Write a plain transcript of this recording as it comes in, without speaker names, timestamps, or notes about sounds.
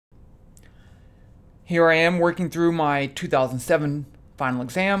Here I am working through my 2007 final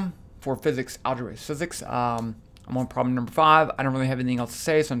exam for physics, algebra-based physics. I'm on problem number 5. I don't really have anything else to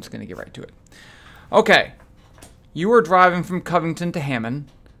say, so I'm just going to get right to it. Okay, you are driving from Covington to Hammond.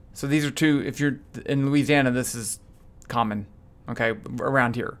 So these are two, if you're in Louisiana, this is common, okay,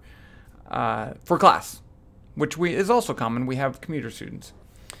 around here, for class, which is also common. We have commuter students.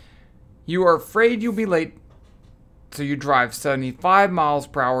 You are afraid you'll be late, so you drive 75 miles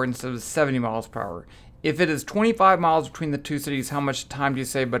per hour instead of 70 miles per hour. If it is 25 miles between the two cities, how much time do you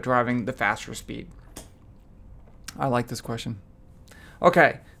save by driving the faster speed? I like this question.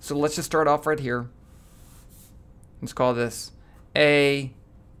 Okay, so let's just start off right here. Let's call this A,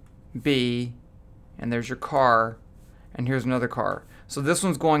 B, and there's your car, and here's another car. So this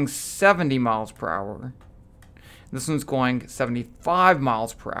one's going 70 miles per hour. This one's going 75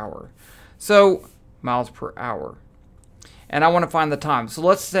 miles per hour. So, miles per hour. And I want to find the time. So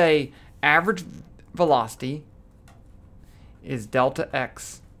let's say average velocity is delta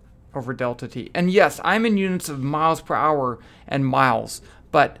x over delta t. And yes, I'm in units of miles per hour and miles,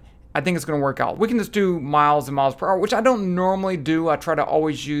 but I think it's going to work out. We can just do miles and miles per hour, which I don't normally do. I try to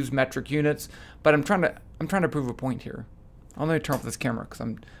always use metric units, but I'm trying to prove a point here. I'll let me turn off this camera because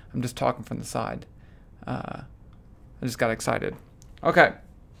I'm just talking from the side. I just got excited. Okay.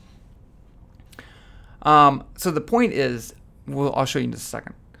 So the point is, well, I'll show you in just a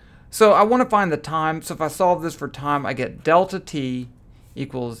second. So I want to find the time. So if I solve this for time, I get delta t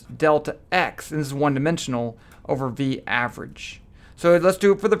equals delta x, and this is one-dimensional, over v average. So let's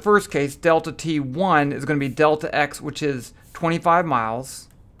do it for the first case. Delta t1 is going to be delta x, which is 25 miles,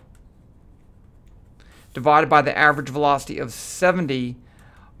 divided by the average velocity of 70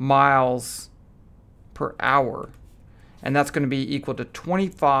 miles per hour. And that's going to be equal to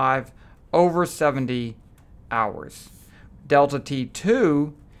 25 over 70 hours. Delta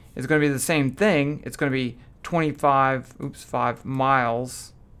t2 is going to be the same thing. It's going to be 5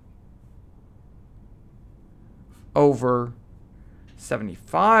 miles over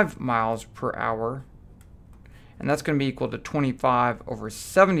 75 miles per hour. And that's going to be equal to 25 over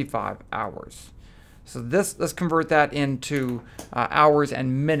 75 hours. So this, let's convert that into hours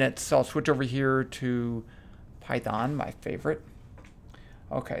and minutes. So I'll switch over here to Python, my favorite.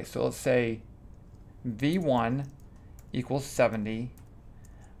 Okay, so let's say v1 equals 70,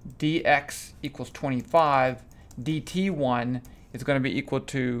 dx equals 25, dt1 is going to be equal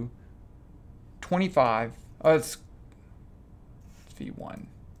to 25. Oh, it's v1.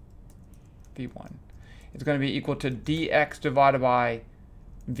 v1 is going to be equal to dx divided by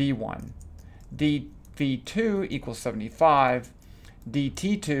v1. v2 equals 75.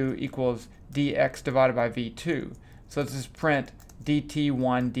 dt2 equals dx divided by v2. So let's just print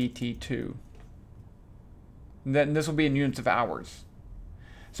dt1, dt2. And then this will be in units of hours.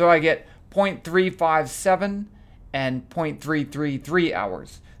 So I get 0.357 and 0.333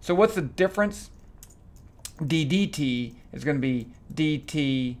 hours. So what's the difference? ddt is going to be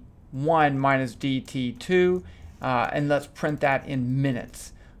dt1 minus dt2. And let's print that in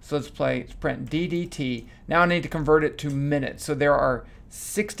minutes. So let's print ddt. Now I need to convert it to minutes. So there are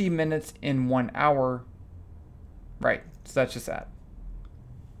 60 minutes in 1 hour. Right, so that's just that.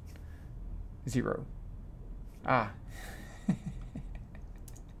 0.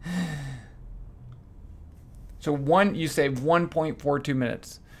 So you save 1.42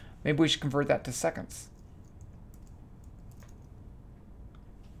 minutes. Maybe we should convert that to seconds.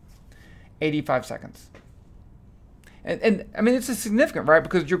 85 seconds. And I mean, it's significant, right?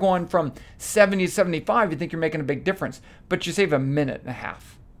 Because you're going from 70 to 75, you think you're making a big difference, but you save a minute and a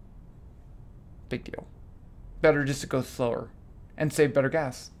half. Big deal. Better just to go slower and save better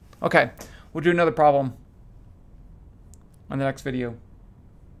gas. Okay, we'll do another problem on the next video.